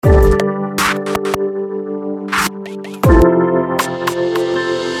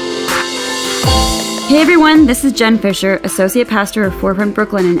Hey everyone, this is Jen Fisher, Associate Pastor of Forefront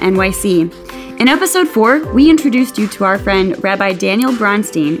Brooklyn in NYC. In episode 4, we introduced you to our friend Rabbi Daniel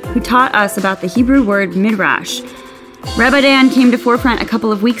Bronstein, who taught us about the Hebrew word midrash. Rabbi Dan came to Forefront a couple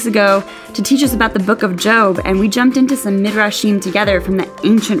of weeks ago to teach us about the book of Job, and we jumped into some midrashim together from the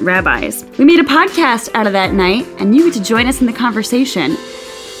ancient rabbis. We made a podcast out of that night, and you get to join us in the conversation.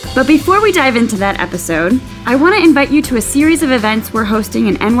 But before we dive into that episode, I want to invite you to a series of events we're hosting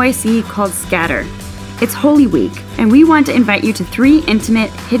in NYC called Scatter. It's Holy Week, and we want to invite you to 3 intimate,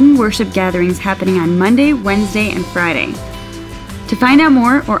 hidden worship gatherings happening on Monday, Wednesday, and Friday. To find out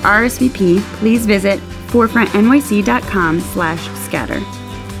more or RSVP, please visit forefrontnyc.com/scatter.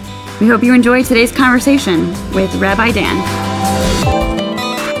 We hope you enjoy today's conversation with Rabbi Dan.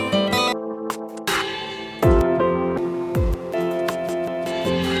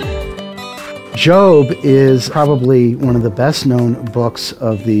 Job is probably one of the best known books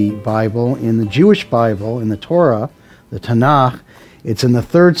of the Bible. In the Jewish Bible, in the Torah, the Tanakh, it's in the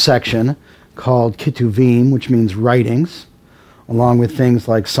 3rd section called Ketuvim, which means writings, along with things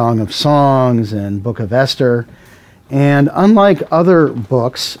like Song of Songs and Book of Esther. And unlike other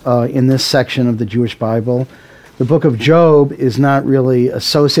books in this section of the Jewish Bible, the book of Job is not really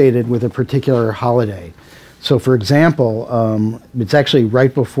associated with a particular holiday. So, for example, it's actually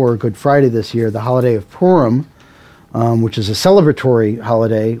right before Good Friday this year, the holiday of Purim, which is a celebratory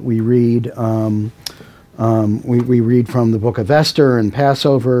holiday. We read we read from the Book of Esther and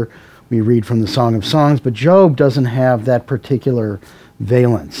Passover. We read from the Song of Songs, but Job doesn't have that particular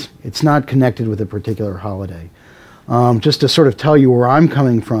valence. It's not connected with a particular holiday. Just to sort of tell you where I'm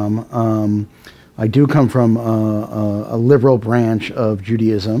coming from, I do come from a liberal branch of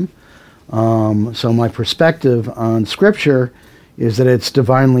Judaism. So my perspective on Scripture is that it's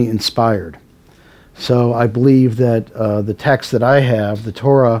divinely inspired. So I believe that the text that I have, the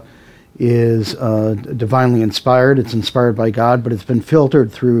Torah, is divinely inspired. It's inspired by God, but it's been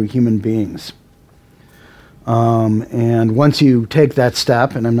filtered through human beings. And once you take that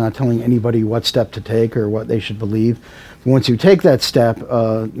step, and I'm not telling anybody what step to take or what they should believe, but once you take that step,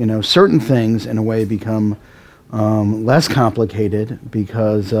 certain things in a way become less complicated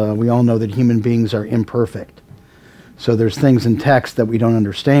because we all know that human beings are imperfect. So there's things in text that we don't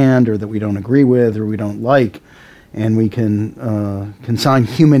understand or that we don't agree with or we don't like, and we can consign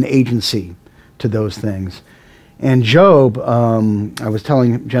human agency to those things. And Job, I was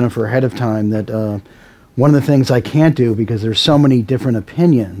telling Jennifer ahead of time that one of the things I can't do, because there's so many different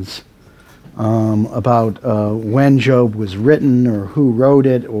opinions about when Job was written or who wrote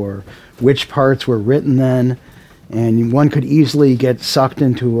it or which parts were written then. And one could easily get sucked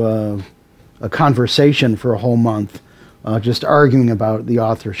into a conversation for a whole month, just arguing about the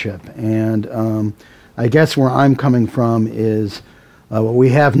authorship. And I guess where I'm coming from is what we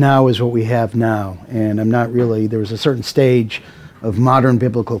have now is what we have now. And I'm not really, there was a certain stage of modern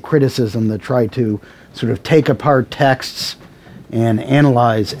biblical criticism that tried to sort of take apart texts and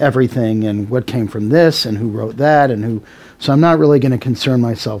analyze everything and what came from this and who wrote that and who. So I'm not really going to concern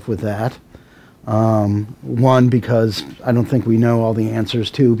myself with that. One, because I don't think we know all the answers.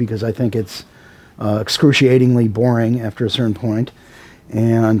 Two, because I think it's excruciatingly boring after a certain point,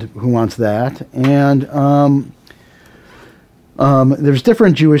 and who wants that? And there's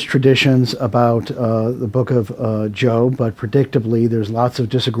different Jewish traditions about the book of Job, but predictably there's lots of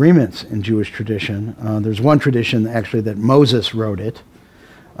disagreements in Jewish tradition. There's one tradition actually that Moses wrote it,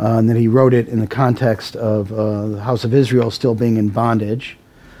 and that he wrote it in the context of the house of Israel still being in bondage.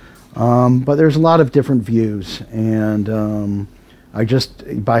 But there's a lot of different views, and I just,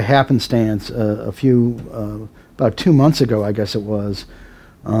 by happenstance, about 2 months ago, I guess it was,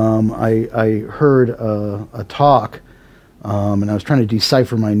 I heard a talk, and I was trying to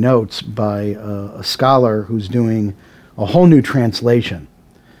decipher my notes by a scholar who's doing a whole new translation.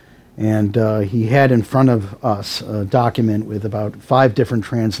 And he had in front of us a document with about 5 different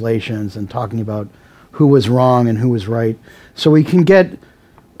translations and talking about who was wrong and who was right. So we can get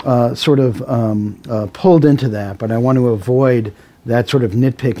pulled into that, but I want to avoid that sort of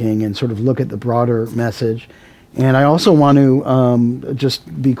nitpicking and sort of look at the broader message. And I also want to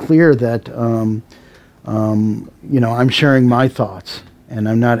just be clear that I'm sharing my thoughts, and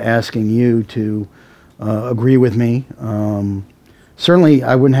I'm not asking you to agree with me. Certainly,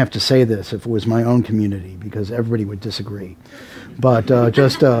 I wouldn't have to say this if it was my own community, because everybody would disagree. But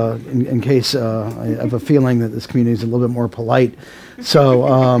just in case, I have a feeling that this community is a little bit more polite. So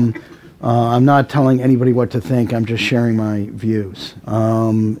I'm not telling anybody what to think. I'm just sharing my views.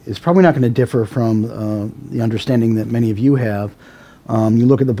 It's probably not going to differ from the understanding that many of you have. You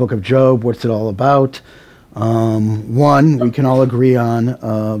look at the book of Job, what's it all about? One, we can all agree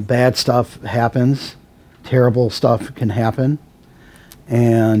on bad stuff happens terrible stuff can happen,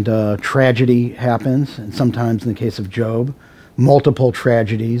 and tragedy happens, and sometimes in the case of Job, multiple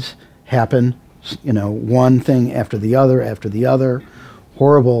tragedies happen, one thing after the other,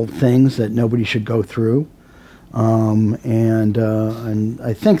 horrible things that nobody should go through. And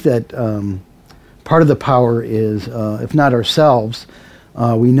I think that part of the power is, if not ourselves,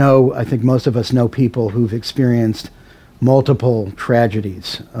 I think most of us know people who've experienced multiple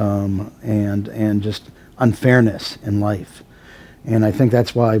tragedies and just unfairness in life. And I think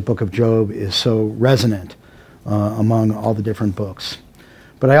that's why Book of Job is so resonant among all the different books.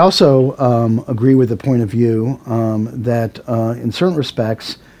 But I also agree with the point of view that in certain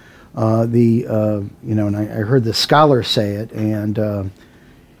respects, and I heard the scholar say it, and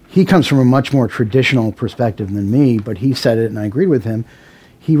he comes from a much more traditional perspective than me, but he said it, and I agreed with him.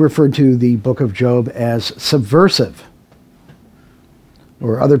 He referred to the Book of Job as subversive,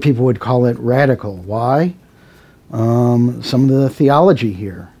 or other people would call it radical. Why? Some of the theology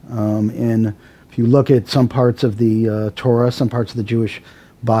here. If you look at some parts of the Torah, some parts of the Jewish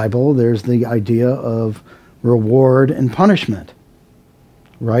Bible, there's the idea of reward and punishment,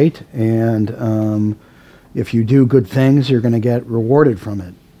 right? And if you do good things, you're going to get rewarded from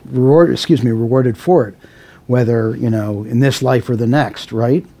it. Rewarded for it, whether, in this life or the next,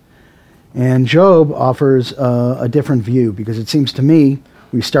 right? And Job offers a different view, because it seems to me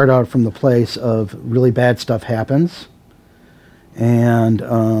we start out from the place of really bad stuff happens, and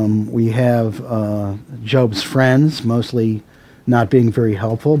we have Job's friends mostly not being very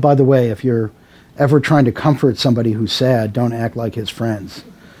helpful. By the way, if you're ever trying to comfort somebody who's sad, don't act like his friends.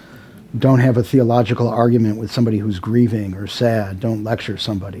 Don't have a theological argument with somebody who's grieving or sad. Don't lecture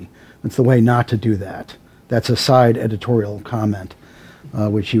somebody. It's the way not to do that. That's a side editorial comment,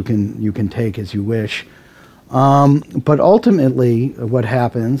 which you can take as you wish. But ultimately, what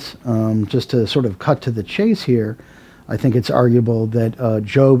happens, just to sort of cut to the chase here, I think it's arguable that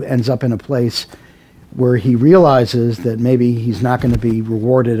Job ends up in a place where he realizes that maybe he's not going to be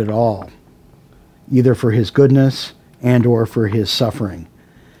rewarded at all, either for his goodness and or for his suffering.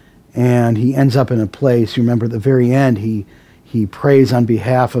 And he ends up in a place, you remember at the very end, he prays on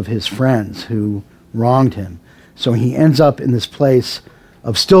behalf of his friends who wronged him. So he ends up in this place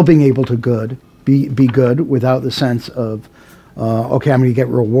of still being able to be good without the sense of, okay, I'm going to get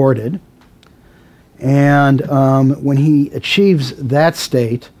rewarded. And when he achieves that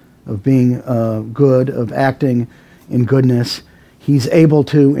state of being good, of acting in goodness, he's able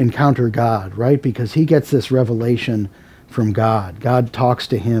to encounter God, right? Because he gets this revelation from God. God talks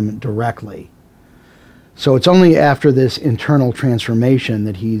to him directly. So it's only after this internal transformation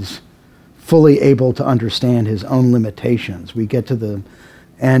that he's fully able to understand his own limitations. We get to the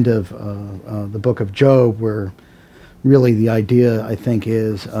end of the book of Job, where really the idea, I think,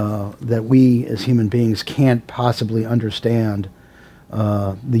 is that we as human beings can't possibly understand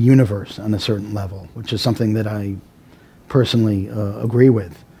the universe on a certain level, which is something that I personally agree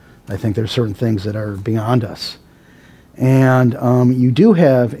with. I think there's certain things that are beyond us. And you do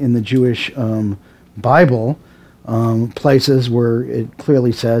have in the Jewish Bible places where it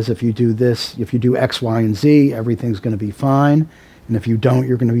clearly says if you do this, if you do X, Y, and Z, everything's going to be fine. And if you don't,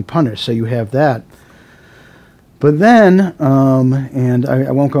 you're going to be punished. So you have that. But then, and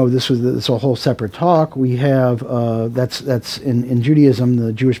I won't go, this is a whole separate talk, we have, that's in Judaism,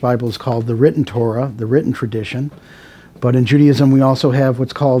 the Jewish Bible is called the written Torah, the written tradition. But in Judaism, we also have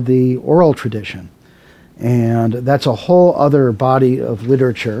what's called the oral tradition. And that's a whole other body of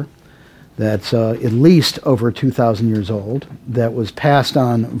literature that's at least over 2,000 years old, that was passed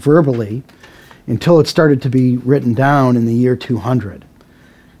on verbally until it started to be written down in the year 200.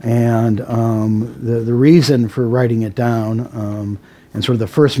 And the reason for writing it down, and sort of the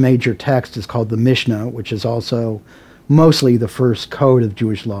first major text is called the Mishnah, which is also mostly the first code of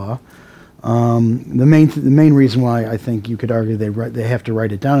Jewish law. The main reason why I think you could argue they have to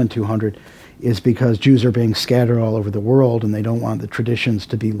write it down in 200 is because Jews are being scattered all over the world and they don't want the traditions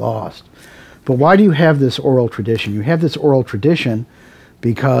to be lost. But why do you have this oral tradition? You have this oral tradition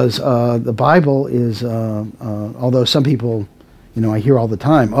because the Bible is, although some people, I hear all the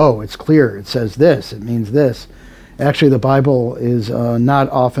time, oh, it's clear, it says this, it means this. Actually, the Bible is not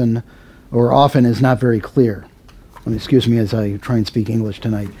often, or often is not very clear. Excuse me as I try and speak English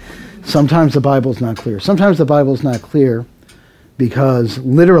tonight. Sometimes the Bible's not clear. Sometimes the Bible's not clear because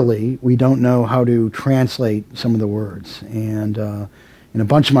literally we don't know how to translate some of the words. And in a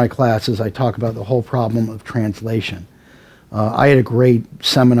bunch of my classes, I talk about the whole problem of translation. I had a great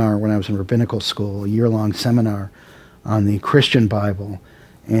seminar when I was in rabbinical school, a year-long seminar on the Christian Bible.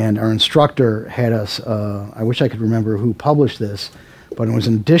 And our instructor had us, I wish I could remember who published this, but it was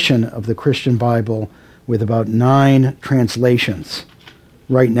an edition of the Christian Bible with about 9 translations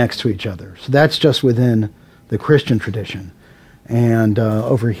right next to each other. So that's just within the Christian tradition. And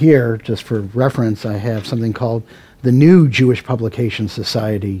over here, just for reference, I have something called the New Jewish Publication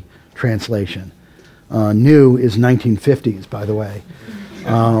Society translation. New is 1950s, by the way.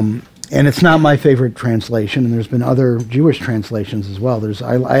 And it's not my favorite translation, and there's been other Jewish translations as well.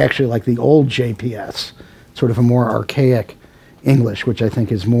 I actually like the old JPS, sort of a more archaic English, which I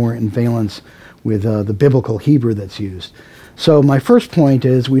think is more in valence with the biblical Hebrew that's used. So my first point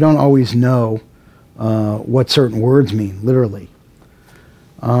is we don't always know what certain words mean, literally.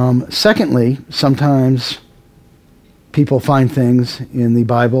 Secondly, sometimes people find things in the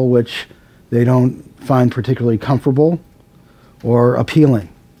Bible which they don't find particularly comfortable or appealing.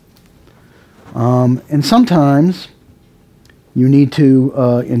 And sometimes you need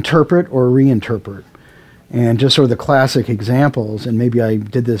to interpret or reinterpret. And just sort of the classic examples, and maybe I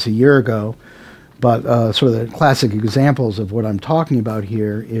did this a year ago, but sort of the classic examples of what I'm talking about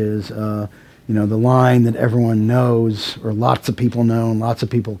here is, the line that everyone knows, or lots of people know, and lots of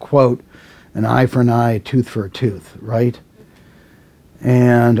people quote, an eye for an eye, a tooth for a tooth, right?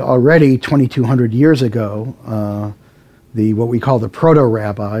 And already 2,200 years ago, what we call the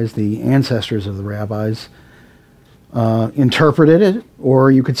proto-rabbis, the ancestors of the rabbis, interpreted it, or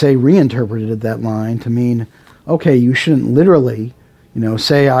you could say reinterpreted that line to mean, okay, you shouldn't literally,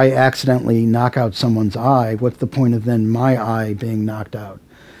 say I accidentally knock out someone's eye, what's the point of then my eye being knocked out?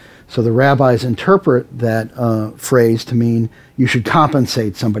 So the rabbis interpret that phrase to mean you should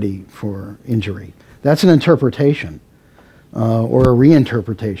compensate somebody for injury. That's an interpretation, or a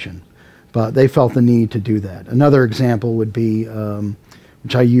reinterpretation. But they felt the need to do that. Another example would be,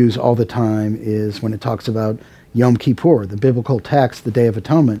 which I use all the time, is when it talks about Yom Kippur, the biblical text, the Day of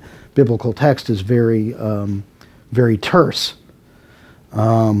Atonement. Biblical text is very, very terse.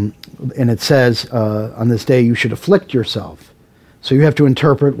 And it says, on this day you should afflict yourself. So you have to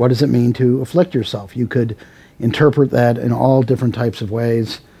interpret, what does it mean to afflict yourself? You could interpret that in all different types of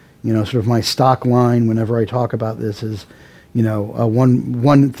ways. Sort of my stock line whenever I talk about this is,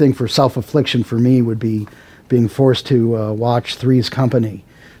 one thing for self-affliction for me would be being forced to watch Three's Company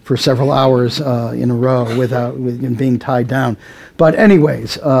for several hours in a row and being tied down. But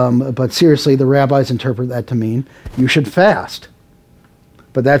anyways, but seriously, the rabbis interpret that to mean you should fast.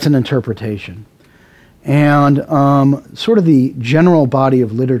 But that's an interpretation. And sort of the general body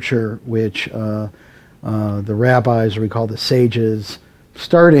of literature, which the rabbis, or we call the sages,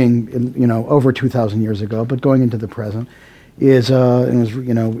 starting over 2,000 years ago, but going into the present, is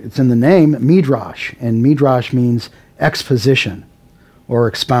it's in the name midrash, and midrash means exposition or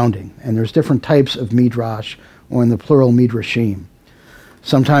expounding. And there's different types of midrash, or in the plural midrashim.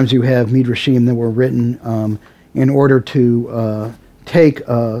 Sometimes you have midrashim that were written in order to take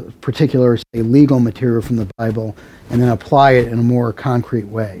a particular, say, legal material from the Bible and then apply it in a more concrete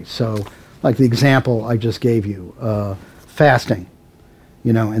way. So, like the example I just gave you, fasting,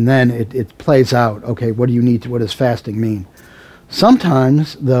 and then it plays out. Okay, what does fasting mean?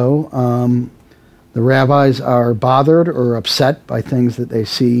 Sometimes, though, the rabbis are bothered or upset by things that they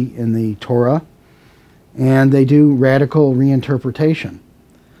see in the Torah, and they do radical reinterpretation.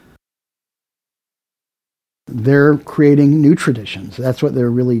 They're creating new traditions. That's what they're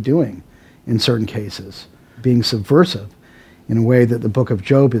really doing in certain cases, being subversive in a way that the book of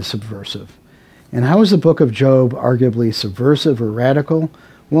Job is subversive. And how is the book of Job arguably subversive or radical?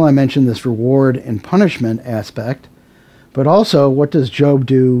 Well, I mentioned this reward and punishment aspect, but also what does Job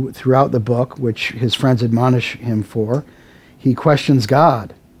do throughout the book, which his friends admonish him for? He questions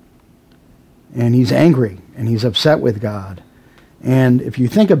God, and he's angry, and he's upset with God. And if you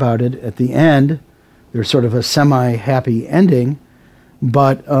think about it, at the end, there's sort of a semi-happy ending,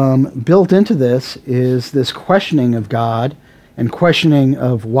 but built into this is this questioning of God and questioning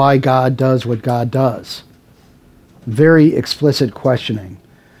of why God does what God does. Very explicit questioning.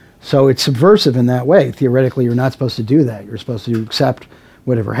 So it's subversive in that way. Theoretically, you're not supposed to do that. You're supposed to accept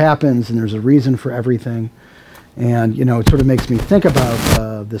whatever happens, and there's a reason for everything. And, it sort of makes me think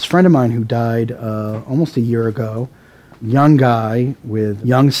about this friend of mine who died almost a year ago, young guy with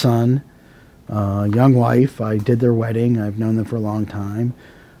young son, young wife. I did their wedding. I've known them for a long time.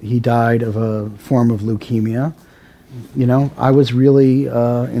 He died of a form of leukemia. I was really,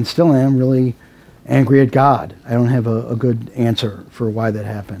 and still am, really angry at God. I don't have a good answer for why that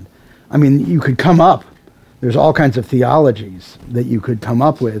happened. I mean, you could come up. There's all kinds of theologies that you could come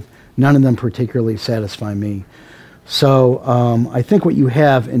up with. None of them particularly satisfy me. So I think what you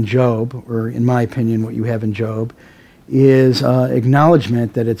have in Job, or in my opinion, what you have in Job, is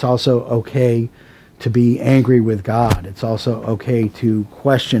acknowledgement that it's also okay to be angry with God. It's also okay to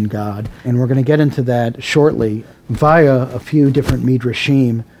question God. And we're going to get into that shortly via a few different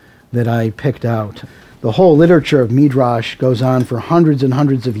midrashim that I picked out. The whole literature of Midrash goes on for hundreds and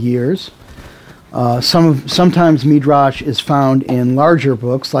hundreds of years. Sometimes Midrash is found in larger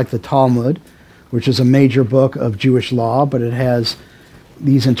books like the Talmud, which is a major book of Jewish law, but it has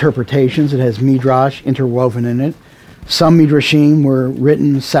these interpretations. It has Midrash interwoven in it. Some Midrashim were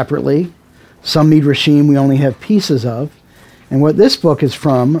written separately. Some Midrashim we only have pieces of. And what this book is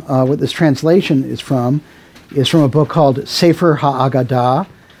from, what this translation is from a book called Sefer HaAgadah,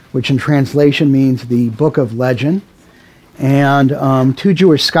 which in translation means the Book of Legend. And two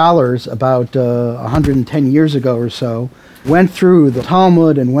Jewish scholars about 110 years ago or so went through the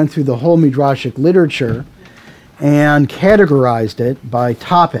Talmud and went through the whole Midrashic literature and categorized it by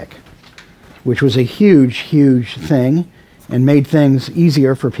topic, which was a huge, huge thing and made things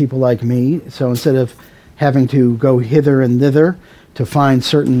easier for people like me. So instead of having to go hither and thither to find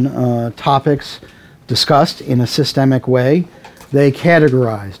certain topics discussed in a systemic way, they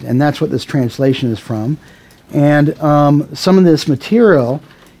categorized. And that's what this translation is from. And some of this material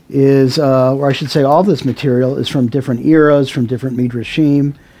is, or I should say all this material is from different eras, from different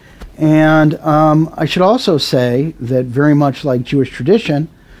midrashim. And I should also say that very much like Jewish tradition,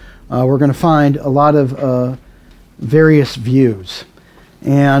 we're going to find a lot of various views.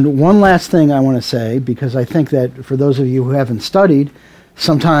 And one last thing I want to say, because I think that for those of you who haven't studied,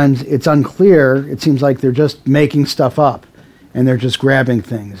 sometimes it's unclear. It seems like they're just making stuff up and they're just grabbing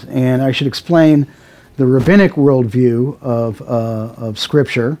things. And I should explain the rabbinic worldview of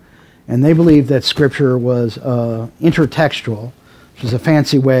Scripture. And they believe that Scripture was intertextual, which is a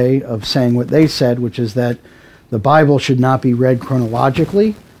fancy way of saying what they said, which is that the Bible should not be read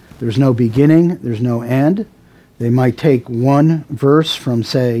chronologically. There's no beginning, there's no end. They might take one verse from,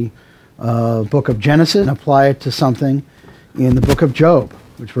 say, book of Genesis and apply it to something in the book of Job,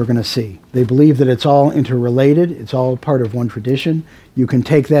 which we're going to see. They believe that it's all interrelated, it's all part of one tradition. You can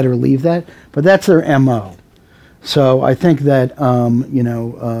take that or leave that, but that's their MO. So I think that,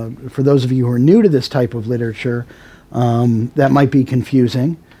 for those of you who are new to this type of literature, that might be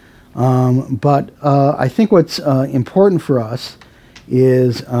confusing. But I think what's important for us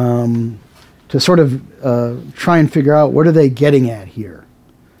is to sort of try and figure out what are they getting at here.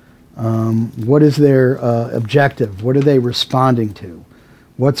 What is their objective? What are they responding to?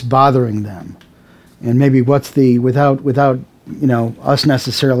 What's bothering them? And maybe what's the, without us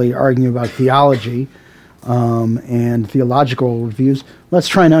necessarily arguing about theology and theological reviews, let's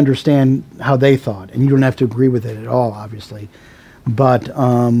try and understand how they thought. And you don't have to agree with it at all, obviously. But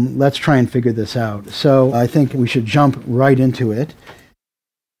let's try and figure this out. So I think we should jump right into it.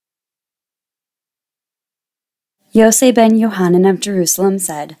 Yosei ben Yohanan of Jerusalem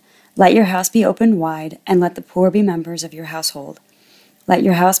said, "Let your house be opened wide, and let the poor be members of your household." Let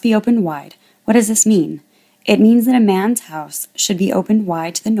your house be opened wide. What does this mean? It means that a man's house should be opened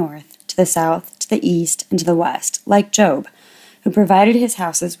wide to the north, to the south, to the east, and to the west, like Job, who provided his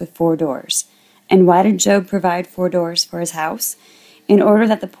houses with 4 doors. And why did Job provide 4 doors for his house? In order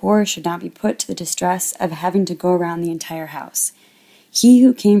that the poor should not be put to the distress of having to go around the entire house. He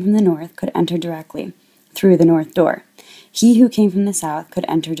who came from the north could enter directly through the north door. He who came from the south could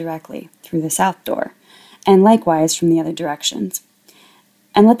enter directly through the south door, and likewise from the other directions.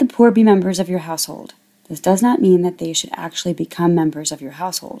 And let the poor be members of your household. This does not mean that they should actually become members of your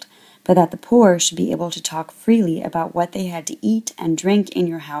household, but that the poor should be able to talk freely about what they had to eat and drink in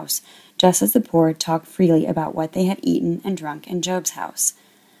your house, just as the poor talked freely about what they had eaten and drunk in Job's house.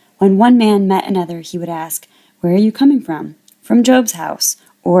 When one man met another, he would ask, "Where are you coming from?" "From Job's house."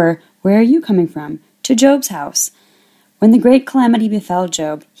 Or, "Where are you coming from?" "To Job's house." When the great calamity befell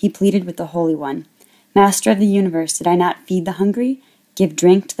Job, he pleaded with the Holy One, "Master of the universe, did I not feed the hungry, give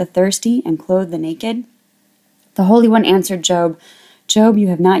drink to the thirsty, and clothe the naked?" The Holy One answered Job, "Job, you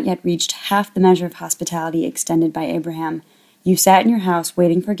have not yet reached half the measure of hospitality extended by Abraham. You sat in your house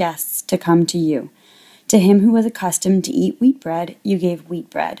waiting for guests to come to you. To him who was accustomed to eat wheat bread, you gave wheat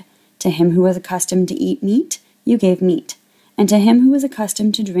bread. To him who was accustomed to eat meat, you gave meat. And to him who was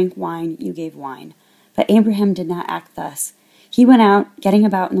accustomed to drink wine, you gave wine. But Abraham did not act thus. He went out, getting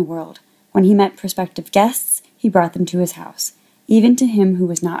about in the world. When he met prospective guests, he brought them to his house. Even to him who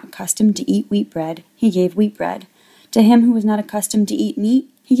was not accustomed to eat wheat bread, he gave wheat bread. To him who was not accustomed to eat meat,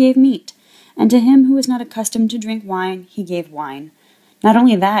 he gave meat. And to him who was not accustomed to drink wine, he gave wine. Not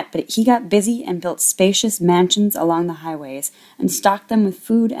only that, but he got busy and built spacious mansions along the highways, and stocked them with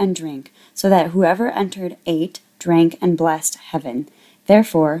food and drink, so that whoever entered ate, drank, and blessed heaven.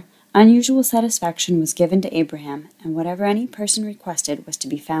 Therefore, unusual satisfaction was given to Abraham, and whatever any person requested was to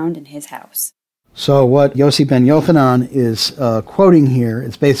be found in his house. So what Yossi ben Yochanan is quoting here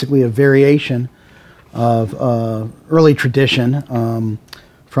is basically a variation of early tradition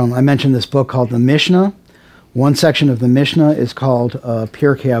from, I mentioned this book called the Mishnah. One section of the Mishnah is called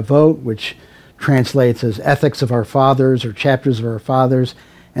Pirkei Avot, which translates as Ethics of Our Fathers or Chapters of Our Fathers.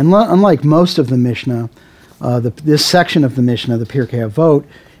 And unlike most of the Mishnah, this section of the Mishnah, the Pirkei Avot,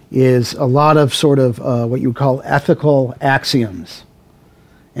 is a lot of sort of what you would call ethical axioms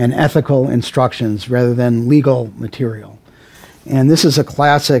and ethical instructions rather than legal material. And this is a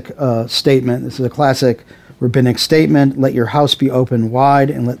classic statement. This is a classic rabbinic statement. Let your house be open wide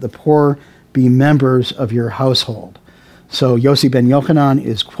and let the poor be members of your household. So Yossi ben Yochanan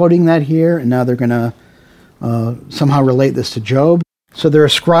is quoting that here, and now they're going to somehow relate this to Job. So they're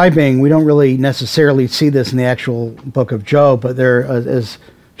ascribing, we don't really necessarily see this in the actual book of Job, but they're, as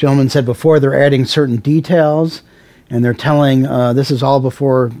gentlemen said before, they're adding certain details, and they're telling, this is all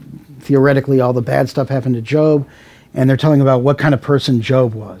before, theoretically, all the bad stuff happened to Job, and they're telling about what kind of person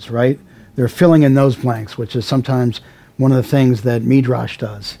Job was, right? They're filling in those blanks, which is sometimes one of the things that Midrash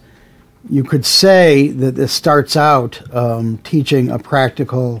does. You could say that this starts out teaching a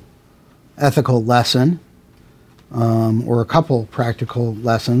practical, ethical lesson, or a couple practical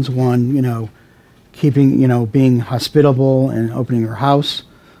lessons. One, keeping, being hospitable and opening your house.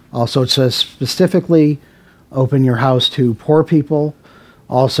 Also, it says specifically, open your house to poor people.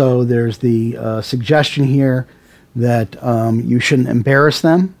 Also, there's the suggestion here that you shouldn't embarrass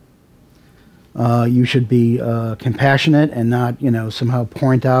them. You should be compassionate and not, somehow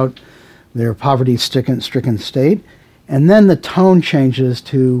point out their poverty-stricken state. And then the tone changes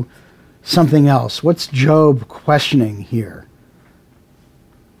to something else. What's Job questioning here?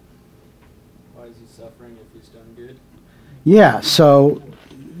 Why is he suffering if he's done good? Yeah, so,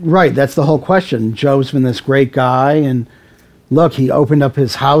 right, that's the whole question. Job's been this great guy, and look, he opened up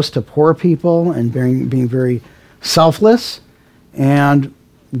his house to poor people and being very selfless. And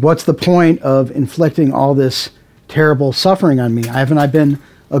what's the point of inflicting all this terrible suffering on me? Haven't I been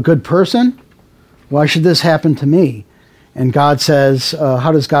a good person? Why should this happen to me? And God says,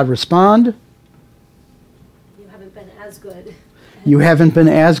 how does God respond? You haven't been as good. You haven't been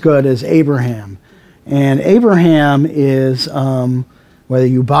as good as Abraham. And Abraham is, whether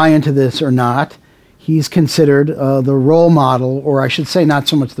you buy into this or not, he's considered the role model, or I should say not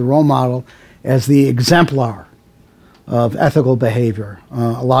so much the role model, as the exemplar of ethical behavior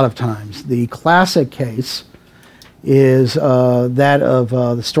a lot of times. The classic case is that of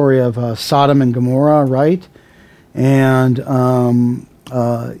the story of Sodom and Gomorrah, right? And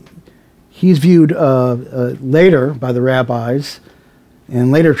he's viewed later by the rabbis.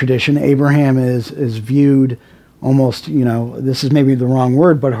 In later tradition, Abraham is viewed almost, this is maybe the wrong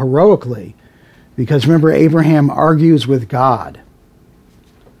word, but heroically. Because remember, Abraham argues with God,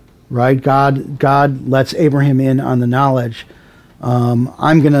 right? God lets Abraham in on the knowledge,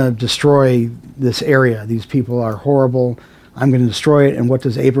 I'm going to destroy this area. These people are horrible. I'm going to destroy it. And what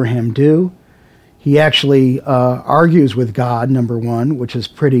does Abraham do? He actually argues with God, number one, which is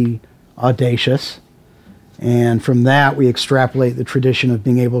pretty audacious. And from that, we extrapolate the tradition of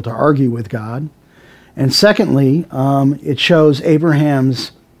being able to argue with God. And secondly, it shows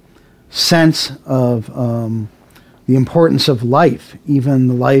Abraham's sense of the importance of life, even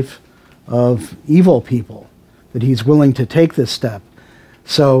the life of evil people, that he's willing to take this step.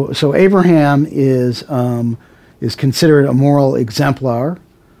 So Abraham is considered a moral exemplar.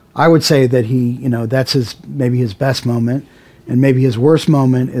 I would say that that's maybe his best moment, and maybe his worst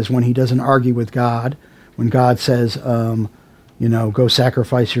moment is when he doesn't argue with God, when God says, go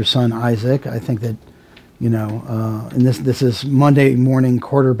sacrifice your son Isaac. I think that, and this is Monday morning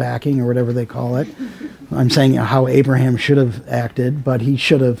quarterbacking or whatever they call it. I'm saying how Abraham should have acted, but he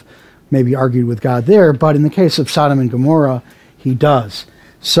should have maybe argued with God there. But in the case of Sodom and Gomorrah, he does.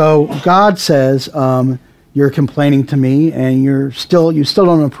 So God says, you're complaining to me, and you still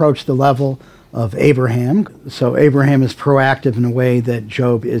don't approach the level of Abraham. So Abraham is proactive in a way that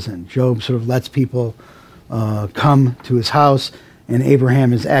Job isn't. Job sort of lets people come to his house, and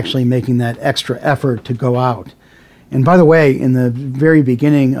Abraham is actually making that extra effort to go out. And by the way, in the very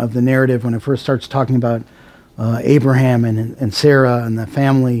beginning of the narrative, when it first starts talking about Abraham and Sarah and the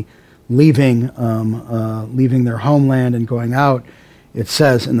family leaving their homeland and going out, it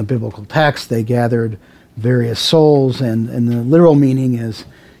says in the biblical text they gathered various souls, and the literal meaning is,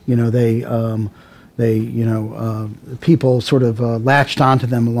 people sort of latched onto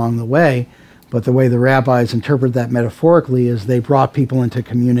them along the way. But the way the rabbis interpret that metaphorically is they brought people into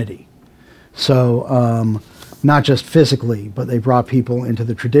community. So not just physically, but they brought people into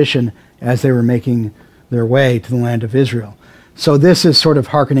the tradition as they were making their way to the land of Israel. So this is sort of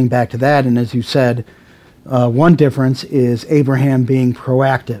hearkening back to that, and as you said, one difference is Abraham being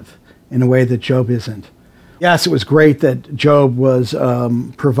proactive in a way that Job isn't. Yes, it was great that Job was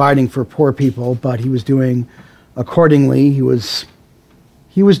providing for poor people, but he was doing accordingly. He was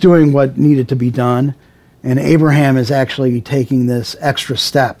doing what needed to be done, and Abraham is actually taking this extra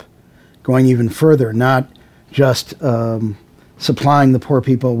step, going even further, not just supplying the poor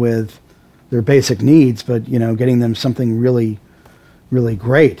people with their basic needs, but getting them something really, really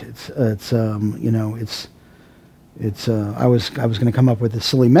great. I was going to come up with a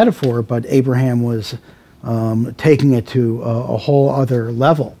silly metaphor, but Abraham was taking it to a whole other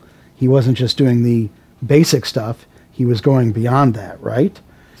level. He wasn't just doing the basic stuff; he was going beyond that. Right?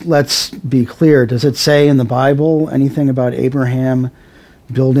 Let's be clear. Does it say in the Bible anything about Abraham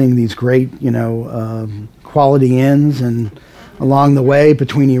building these great, quality inns and along the way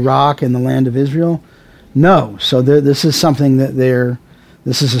between Iraq and the land of Israel? No. So this is something that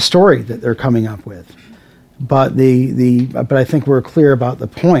this is a story that they're coming up with. But but I think we're clear about the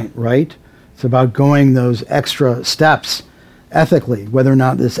point, right? It's about going those extra steps ethically, whether or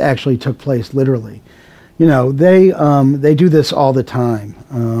not this actually took place literally. They do this all the time.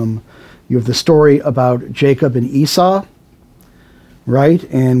 You have the story about Jacob and Esau, right?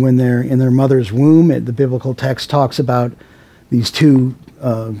 And when they're in their mother's womb, the biblical text talks about these two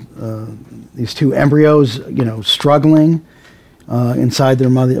embryos, struggling inside their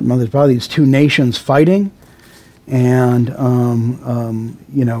mother's body. These two nations fighting, and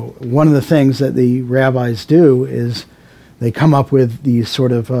one of the things that the rabbis do is they come up with these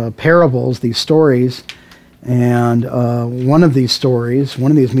sort of parables, these stories, and one of these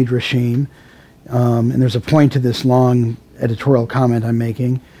midrashim, and there's a point to this long editorial comment I'm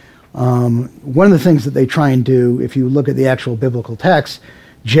making. One of the things that they try and do, if you look at the actual biblical text,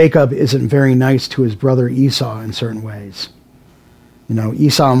 Jacob isn't very nice to his brother Esau in certain ways.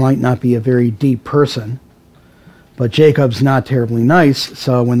 Esau might not be a very deep person, but Jacob's not terribly nice.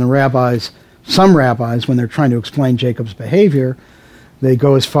 So when some rabbis, when they're trying to explain Jacob's behavior, they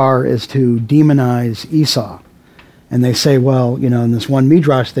go as far as to demonize Esau. And they say, well, in this one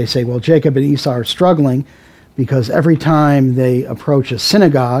midrash, they say, well, Jacob and Esau are struggling because every time they approach a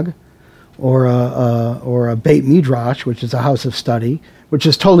synagogue or a Beit Midrash, which is a house of study, which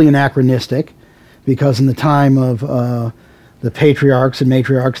is totally anachronistic, because in the time of the patriarchs and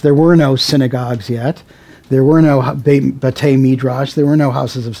matriarchs, there were no synagogues yet. There were no Batei Midrash. There were no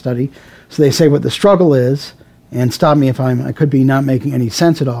houses of study. So they say what the struggle is, and stop me if I could be not making any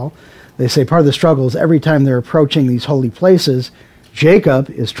sense at all. They say part of the struggle is every time they're approaching these holy places, Jacob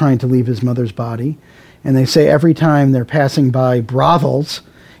is trying to leave his mother's body. And they say every time they're passing by brothels,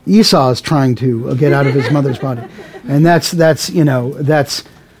 Esau is trying to get out of his mother's body. And that's really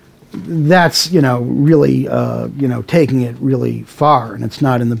taking it really far, and it's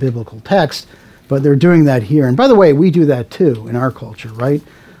not in the biblical text, but they're doing that here. And by the way, we do that too in our culture, right?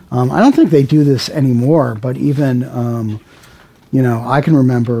 I don't think they do this anymore, but even I can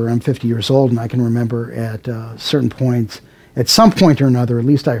remember, I'm 50 years old, and I can remember at certain points, at some point or another, at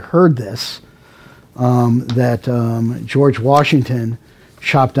least I heard this, that George Washington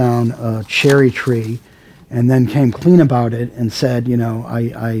chopped down a cherry tree and then came clean about it and said,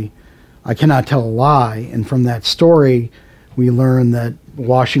 I cannot tell a lie. And from that story, we learn that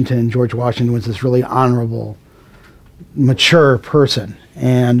George Washington was this really honorable, mature person.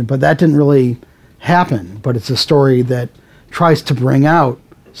 But that didn't really happen. But it's a story that tries to bring out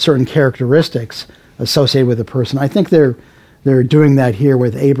certain characteristics associated with a person. I think they're doing that here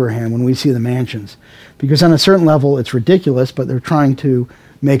with Abraham when we see the mansions, because on a certain level it's ridiculous, but they're trying to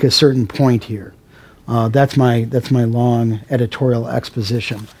make a certain point here. That's my long editorial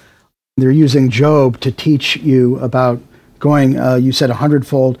exposition. They're using Job to teach you about going, you said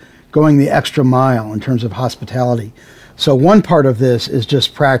 100-fold, going the extra mile in terms of hospitality. So one part of this is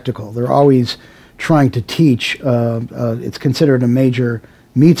just practical. They're always trying to teach. It's considered a major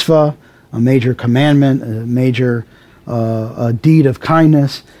mitzvah, a major commandment, a major deed of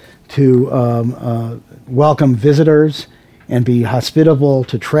kindness to welcome visitors and be hospitable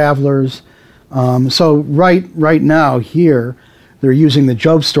to travelers. So right now here, they're using the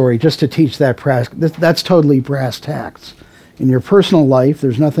Job story just to teach that. That's totally brass tacks. In your personal life,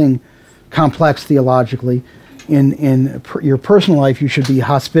 there's nothing complex theologically. In your personal life, you should be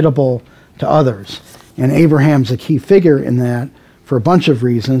hospitable to others. And Abraham's a key figure in that for a bunch of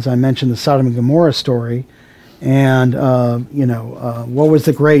reasons. I mentioned the Sodom and Gomorrah story. And, what was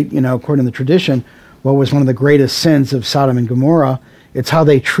the great, according to the tradition, what was one of the greatest sins of Sodom and Gomorrah? It's how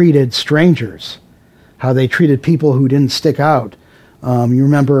they treated strangers, how they treated people who didn't stick out. You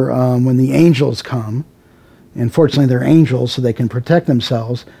remember when the angels come And fortunately, they're angels, so they can protect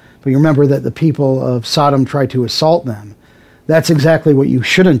themselves. But you remember that the people of Sodom tried to assault them. That's exactly what you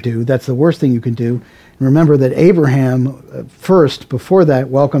shouldn't do. That's the worst thing you can do. And remember that Abraham, first, before that,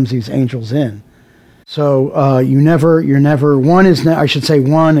 welcomes these angels in. So a human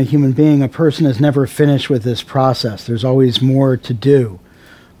being, a person is never finished with this process. There's always more to do.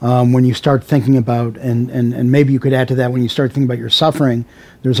 When you start thinking about, and maybe you could add to that, when you start thinking about your suffering,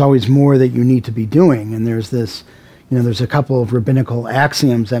 there's always more that you need to be doing. And there's this, there's a couple of rabbinical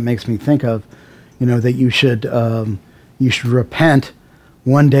axioms that makes me think of, that you should repent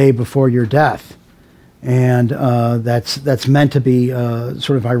one day before your death. And that's meant to be a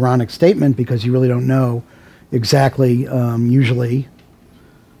sort of ironic statement because you really don't know exactly, usually,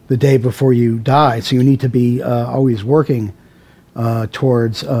 the day before you die. So you need to be always working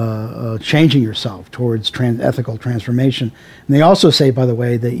towards changing yourself, towards ethical transformation. And they also say, by the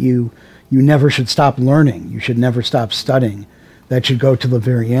way, that you never should stop learning. You should never stop studying. That should go to the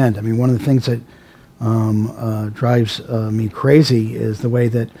very end. I mean, one of the things that drives me crazy is the way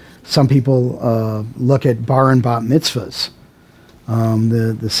that some people look at bar and bat mitzvahs,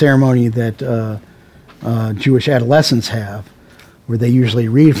 the ceremony that Jewish adolescents have, where they usually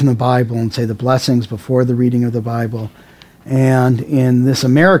read from the Bible and say the blessings before the reading of the Bible. And in this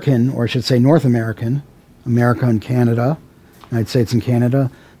American, or I should say North America and Canada, United States and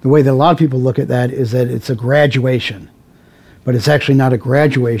Canada, the way that a lot of people look at that is that it's a graduation. But it's actually not a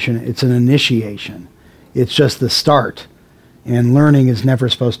graduation, it's an initiation. It's just the start. And learning is never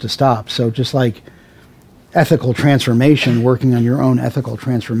supposed to stop. So just like ethical transformation, working on your own ethical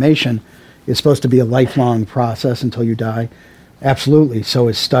transformation is supposed to be a lifelong process until you die. Absolutely, so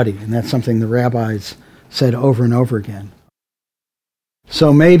is study. And that's something the rabbis said over and over again.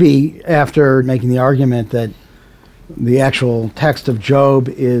 So maybe after making the argument that the actual text of Job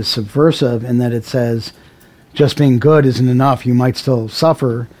is subversive and that it says just being good isn't enough, you might still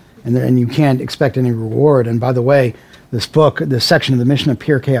suffer, and you can't expect any reward. And by the way, this book, this section of the Mishnah,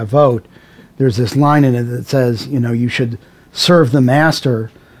 Pirkei Avot, there's this line in it that says, you should serve the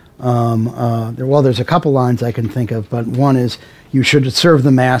master. There's a couple lines I can think of, but one is you should serve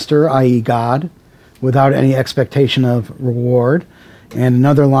the master, i.e. God, without any expectation of reward. And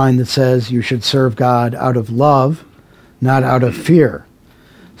another line that says you should serve God out of love, not out of fear.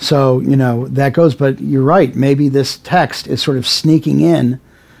 So, that goes, but you're right, maybe this text is sort of sneaking in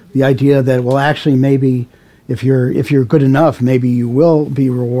the idea that, well, actually, maybe if you're good enough, maybe you will be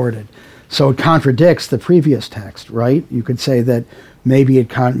rewarded. So it contradicts the previous text, right? You could say that maybe it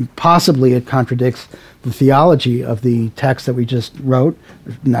contradicts the theology of the text that we just wrote,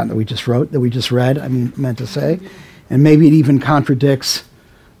 that we just read, meant to say. And maybe it even contradicts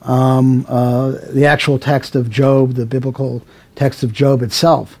the actual text of Job, the biblical text of Job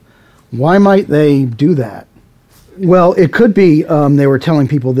itself. Why might they do that? Well, it could be they were telling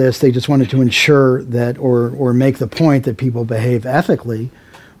people this. They just wanted to ensure that, or make the point that people behave ethically.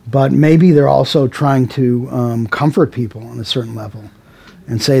 But maybe they're also trying to comfort people on a certain level,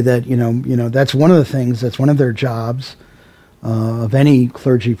 and say that that's one of the things. That's one of their jobs of any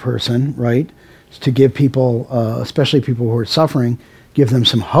clergy person, right? Is to give people, especially people who are suffering, give them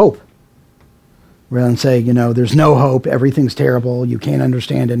some hope. Rather than say, there's no hope, everything's terrible, you can't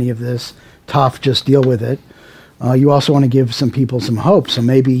understand any of this, tough, just deal with it. You also want to give some people some hope. So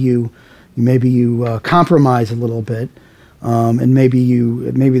maybe you compromise a little bit, and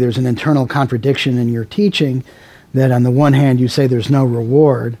maybe there's an internal contradiction in your teaching that on the one hand you say there's no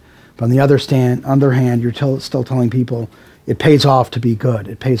reward, but on the other hand you're still telling people it pays off to be good.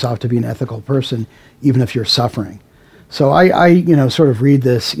 It pays off to be an ethical person, even if you're suffering. So I sort of read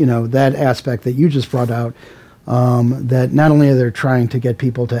this, that aspect that you just brought out, that not only are they trying to get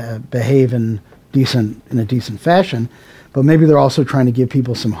people to behave in a decent fashion, but maybe they're also trying to give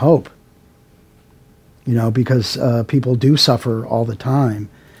people some hope. Because people do suffer all the time,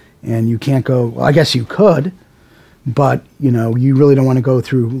 and you can't go. Well, I guess you could, but you really don't want to go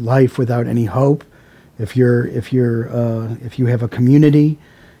through life without any hope. If you have a community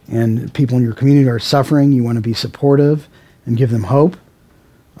and people in your community are suffering, you want to be supportive and give them hope,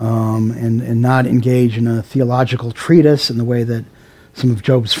 and not engage in a theological treatise in the way that some of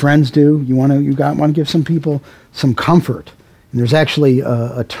Job's friends do. You want to give some people some comfort. And there's actually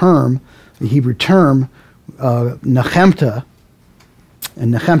a term, the Hebrew term, nechemta,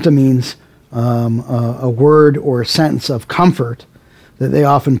 and nechemta means a word or a sentence of comfort that they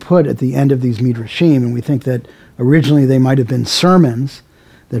often put at the end of these midrashim, and we think that originally they might have been sermons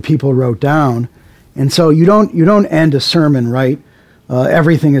that people wrote down. And so you don't end a sermon, right?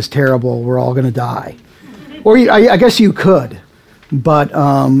 Everything is terrible, we're all going to die. Or I guess you could, But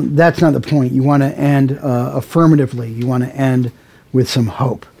that's not the point. You want to end affirmatively. You want to end with some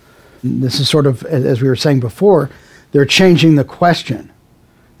hope. This is sort of, as we were saying before, they're changing the question.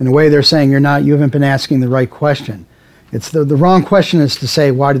 In a way, they're saying you haven't been asking the right question. It's the wrong question is to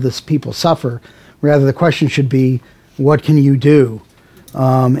say, why do these people suffer? Rather, the question should be, what can you do?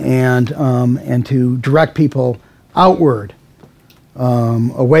 And to direct people outward,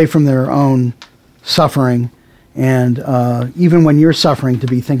 away from their own suffering, and even when you're suffering, to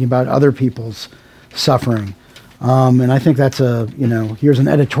be thinking about other people's suffering. And I think that's here's an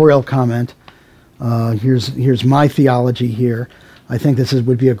editorial comment. Here's my theology here. I think this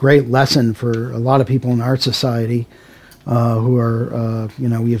would be a great lesson for a lot of people in our society who are,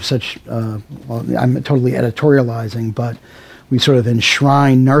 we have such, I'm totally editorializing, but we sort of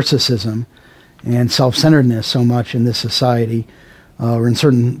enshrine narcissism and self-centeredness so much in this society, or in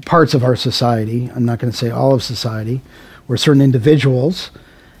certain parts of our society. I'm not going to say all of society, or certain individuals.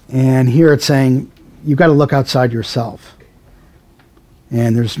 And here it's saying, you've got to look outside yourself.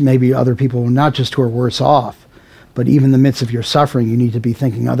 And there's maybe other people, not just who are worse off, but even in the midst of your suffering, you need to be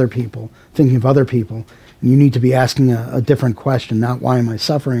thinking of other people. And you need to be asking a different question, not why am I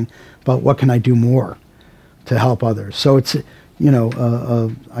suffering, but what can I do more to help others? So it's,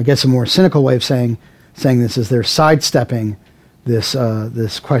 I guess a more cynical way of saying this is they're sidestepping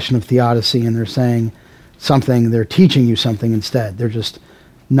this question of theodicy, and they're saying they're teaching you something instead. They're just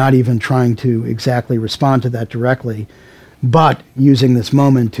not even trying to exactly respond to that directly, but using this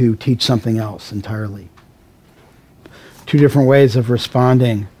moment to teach something else entirely. Two different ways of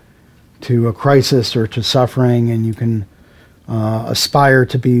responding to a crisis or to suffering, and you can aspire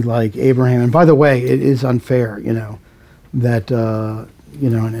to be like Abraham. And by the way, it is unfair, that,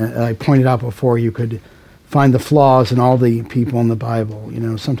 and I pointed out before, you could find the flaws in all the people in the Bible.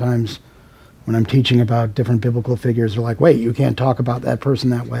 Sometimes when I'm teaching about different biblical figures, they're like, wait, you can't talk about that person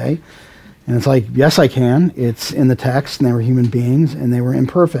that way. And it's like, yes, I can. It's in the text, and they were human beings, and they were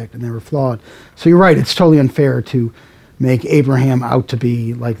imperfect, and they were flawed. So you're right, it's totally unfair to make Abraham out to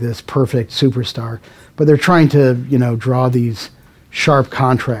be like this perfect superstar. But they're trying to, draw these sharp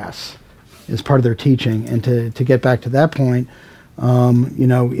contrasts as part of their teaching. And to get back to that point,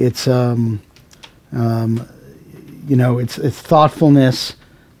 it's thoughtfulness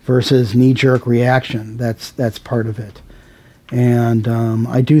versus knee-jerk reaction. That's part of it. And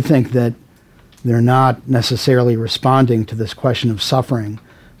I do think that they're not necessarily responding to this question of suffering,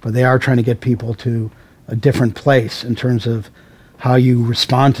 but they are trying to get people to a different place in terms of how you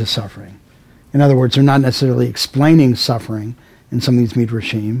respond to suffering. In other words, they're not necessarily explaining suffering in some of these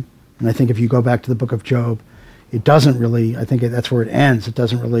midrashim. And I think if you go back to the book of Job, it doesn't really, I think that's where it ends. It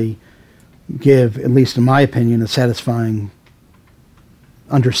doesn't really give, at least in my opinion, a satisfying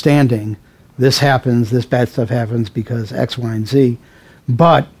understanding. This happens, this bad stuff happens because X, Y, and Z.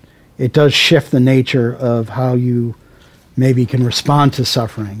 But it does shift the nature of how you maybe can respond to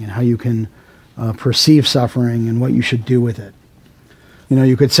suffering and how you can perceive suffering and what you should do with it.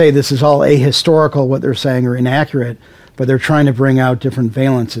 You could say this is all ahistorical, what they're saying, or inaccurate, but they're trying to bring out different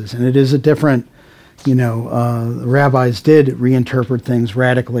valences. And it is a different, the rabbis did reinterpret things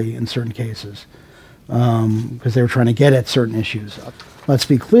radically in certain cases because they were trying to get at certain issues. Let's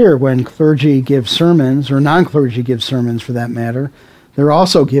be clear, when clergy give sermons, or non-clergy give sermons for that matter, they're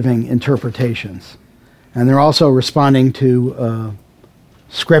also giving interpretations. And they're also responding to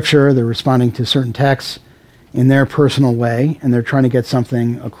Scripture, they're responding to certain texts in their personal way, and they're trying to get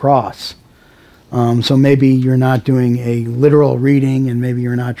something across. So maybe you're not doing a literal reading, and maybe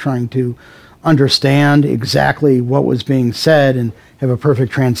you're not trying to understand exactly what was being said and have a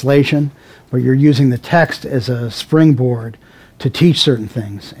perfect translation, but you're using the text as a springboard to teach certain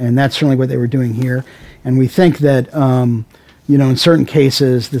things. And that's certainly what they were doing here. And we think that, in certain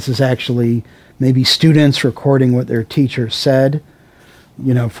cases, this is actually maybe students recording what their teacher said,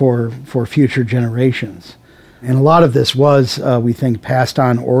 for future generations. And a lot of this was, we think, passed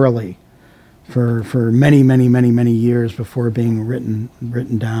on orally for many, many, many, many years before being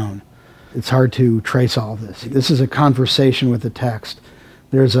written down. It's hard to trace all of this. This is a conversation with the text.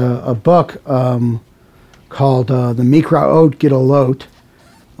 There's a book called the Mikraot Gedolot,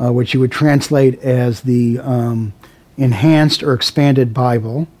 which you would translate as the Enhanced or Expanded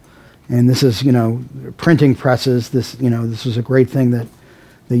Bible. And this is, printing presses. This was a great thing that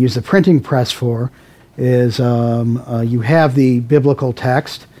they use the printing press for, is you have the biblical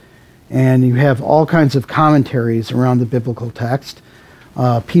text, and you have all kinds of commentaries around the biblical text,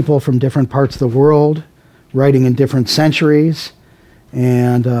 people from different parts of the world writing in different centuries.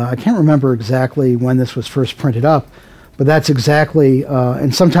 And I can't remember exactly when this was first printed up, but that's exactly,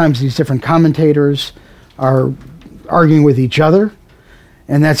 and sometimes these different commentators are arguing with each other,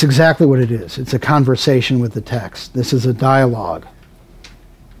 And that's exactly what it is. It's a conversation with the text. This is a dialogue.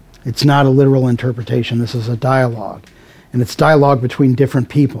 It's not a literal interpretation. This is a dialogue. And it's dialogue between different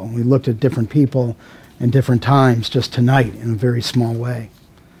people. We looked at different people in different times just tonight in a very small way.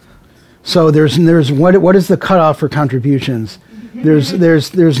 So there's what is the cutoff for contributions?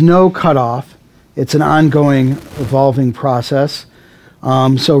 There's no cutoff. It's an ongoing, evolving process.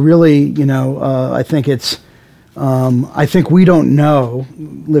 So really, I think I think we don't know,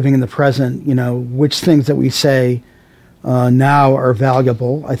 living in the present, which things that we say now are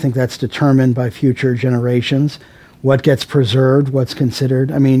valuable. I think that's determined by future generations. What gets preserved, what's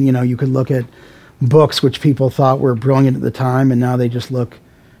considered. I mean, you could look at books which people thought were brilliant at the time, and now they just look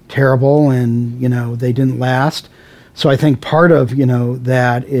terrible, and they didn't last. So I think part of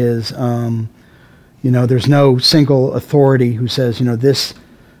that is there's no single authority who says this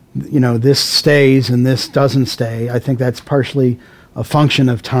stays and this doesn't stay. I think that's partially a function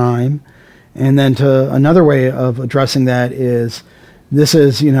of time. And then to another way of addressing that is this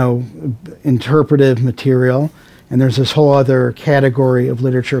is interpretive material, and there's this whole other category of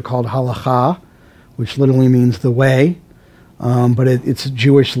literature called halakha, which literally means the way, but it's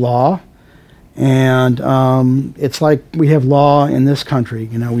Jewish law. And it's like we have law in this country.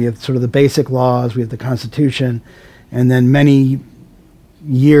 We have sort of the basic laws, we have the Constitution, and then many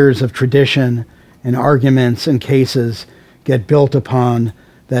years of tradition and arguments and cases get built upon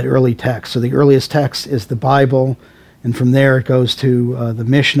that early text. So the earliest text is the Bible, and from there it goes to the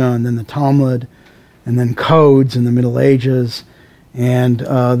Mishnah, and then the Talmud, and then codes in the Middle Ages, and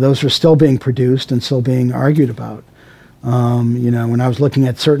those are still being produced and still being argued about. When I was looking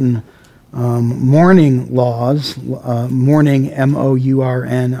at certain mourning laws, mourning,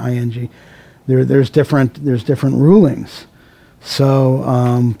 M-O-U-R-N-I-N-G, there's different rulings.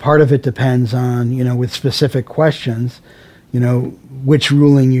 So part of it depends on, with specific questions, which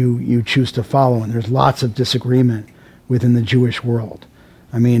ruling you choose to follow. And there's lots of disagreement within the Jewish world.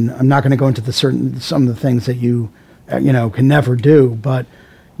 I mean, I'm not going to go into some of the things that you can never do, but,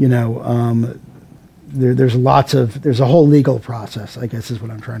 there's a whole legal process, I guess is what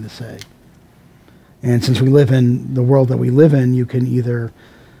I'm trying to say. And since we live in the world that we live in, you can either,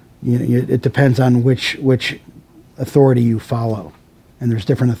 it depends on which authority you follow. And there's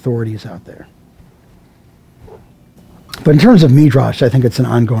different authorities out there. But in terms of Midrash, I think it's an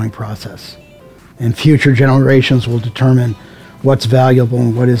ongoing process. And future generations will determine what's valuable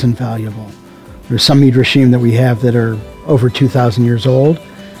and what isn't valuable. There's some Midrashim that we have that are over 2,000 years old,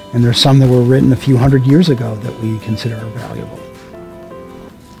 and there's some that were written a few hundred years ago that we consider valuable.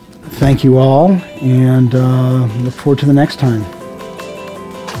 Thank you all, and look forward to the next time.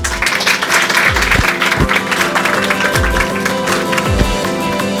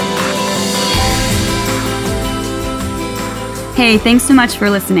 Hey, thanks so much for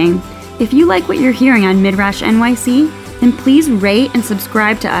listening. If you like what you're hearing on Midrash NYC, then please rate and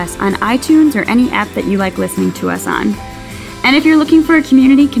subscribe to us on iTunes or any app that you like listening to us on. And if you're looking for a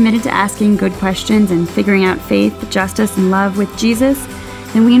community committed to asking good questions and figuring out faith, justice, and love with Jesus,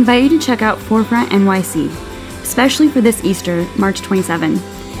 then we invite you to check out Forefront NYC, especially for this Easter, March 27.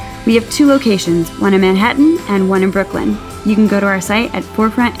 We have 2 locations, one in Manhattan and one in Brooklyn. You can go to our site at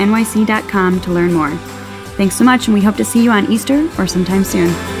forefrontnyc.com to learn more. Thanks so much, and we hope to see you on Easter or sometime soon.